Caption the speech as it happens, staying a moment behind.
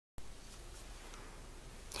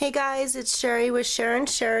Hey guys, it's Sherry with Sharon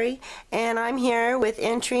Sherry, and I'm here with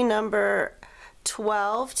entry number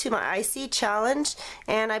 12 to my IC challenge,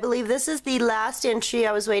 and I believe this is the last entry.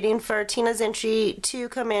 I was waiting for Tina's entry to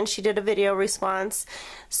come in. She did a video response,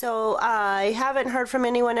 so I haven't heard from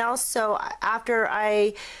anyone else. So after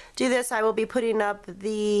I do this, I will be putting up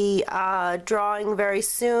the drawing very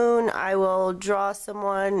soon. I will draw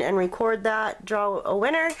someone and record that, draw a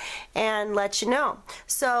winner, and let you know.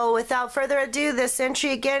 So without further ado, this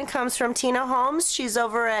entry again comes from Tina Holmes. She's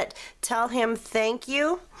over at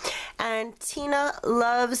tellHimthanku, and Tina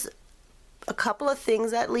loves a couple of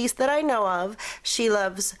things, at least that I know of. She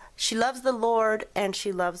loves the Lord, and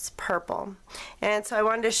she loves purple. And so I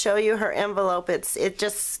wanted to show you her envelope. It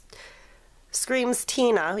just screams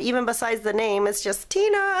Tina. Even besides the name, it's just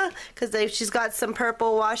Tina, because she's got some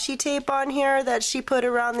purple washi tape on here that she put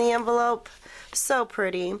around the envelope. So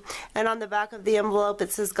pretty. And on the back of the envelope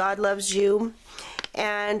it says God loves you,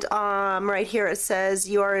 and right here it says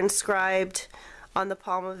you are inscribed on the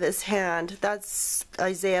palm of his hand. That's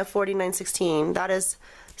Isaiah 49:16. That is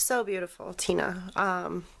so beautiful, Tina.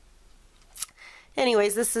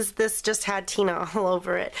 Anyways, this just had Tina all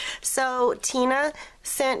over it. So Tina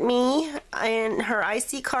sent me, and her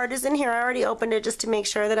IC card is in here. I already opened it just to make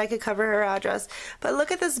sure that I could cover her address. But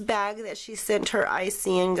look at this bag that she sent her IC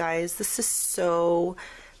in, guys. This is so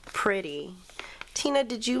pretty. Tina,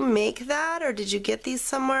 did you make that, or did you get these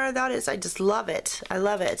somewhere? That is, I just love it. I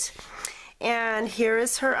love it. And here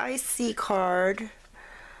is her IC card.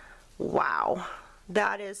 Wow,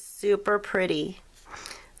 that is super pretty.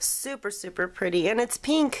 Super pretty, and it's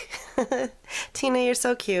pink. Tina, you're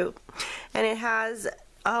so cute. And it has,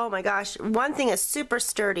 oh my gosh, one thing is super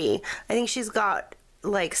sturdy. I think she's got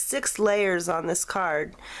like 6 layers on this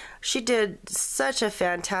card. She did such a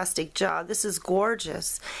fantastic job. This is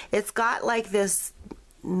gorgeous. It's got like this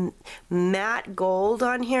matte gold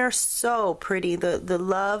on here, so pretty, the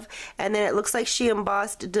love, and then it looks like she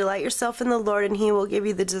embossed delight yourself in the Lord and he will give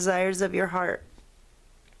you the desires of your heart.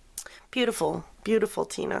 Beautiful, beautiful,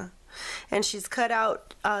 Tina. And she's cut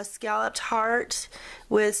out a scalloped heart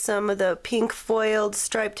with some of the pink foiled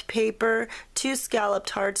striped paper, 2 scalloped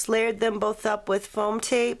hearts, layered them both up with foam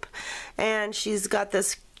tape, and she's got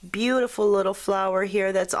this beautiful little flower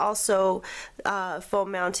here that's also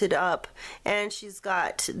foam mounted up, and she's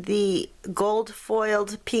got the gold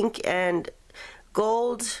foiled pink and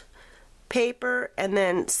gold paper, and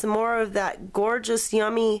then some more of that gorgeous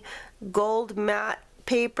yummy gold matte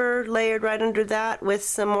paper layered right under that with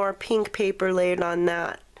some more pink paper layered on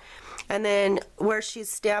that. And then where she's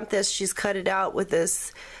stamped this, she's cut it out with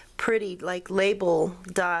this pretty like label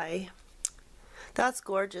die. That's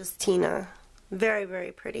gorgeous, Tina.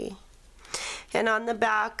 Very pretty. And on the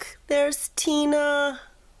back there's Tina.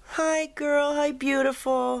 Hi girl, hi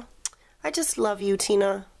beautiful. I just love you,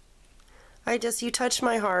 Tina. You touch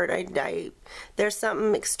my heart. There's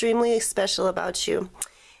something extremely special about you.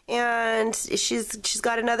 And she's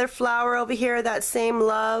got another flower over here, that same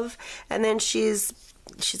love, and then she's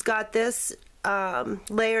got this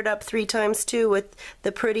layered up 3 times too with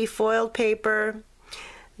the pretty foiled paper,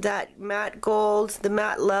 that matte gold, the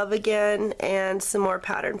matte love again, and some more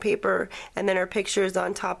pattern paper, and then her picture is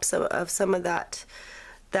on top of some of that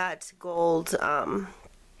gold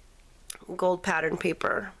gold pattern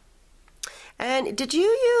paper. And did you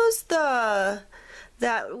use that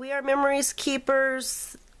We Are Memories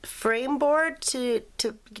Keepers frame board to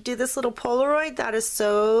do this little Polaroid? That is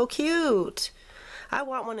so cute. I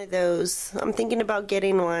want one of those. I'm thinking about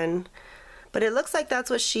getting one, but it looks like that's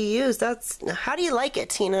what she used. How do you like it,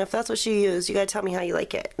 Tina? If that's what you used, you gotta tell me how you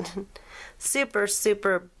like it. Super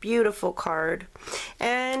beautiful card.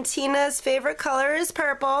 And Tina's favorite color is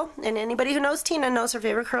purple, and anybody who knows Tina knows her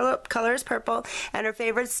favorite color is purple, and her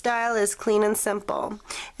favorite style is clean and simple.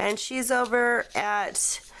 And she's over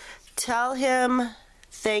at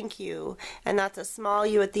tellHimthanku, and that's a small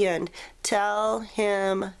U at the end.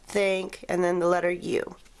 tellHimthank, and then the letter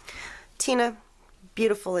U. Tina,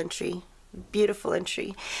 beautiful entry. Beautiful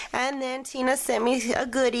entry. And then Tina sent me a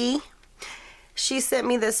goodie. She sent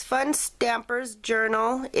me this fun stamper's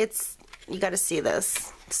journal. You gotta see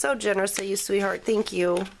this. So generous of you, sweetheart. Thank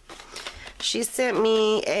you. She sent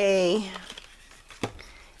me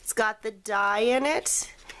it's got the die in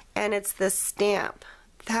it, and it's the stamp.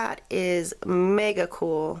 That is mega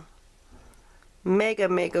cool.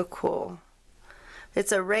 Mega cool.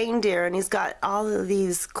 It's a reindeer, and he's got all of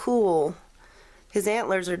these cool, his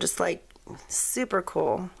antlers are just like super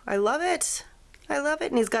cool. I love it. I love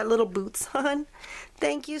it. And he's got little boots on.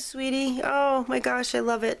 Thank you, sweetie. Oh my gosh, I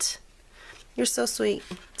love it. You're so sweet.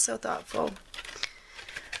 So thoughtful.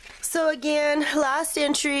 So again, last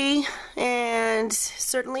entry, and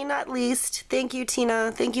certainly not least, thank you,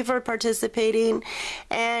 Tina. Thank you for participating.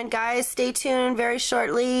 And guys, stay tuned. Very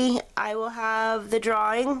shortly I will have the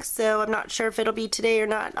drawing, so I'm not sure if it'll be today or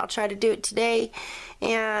not. I'll try to do it today.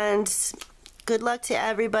 And good luck to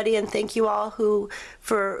everybody, and thank you all who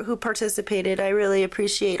participated. I really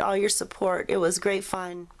appreciate all your support. It was great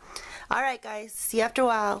fun. All right, guys, see you after a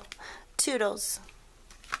while. Toodles.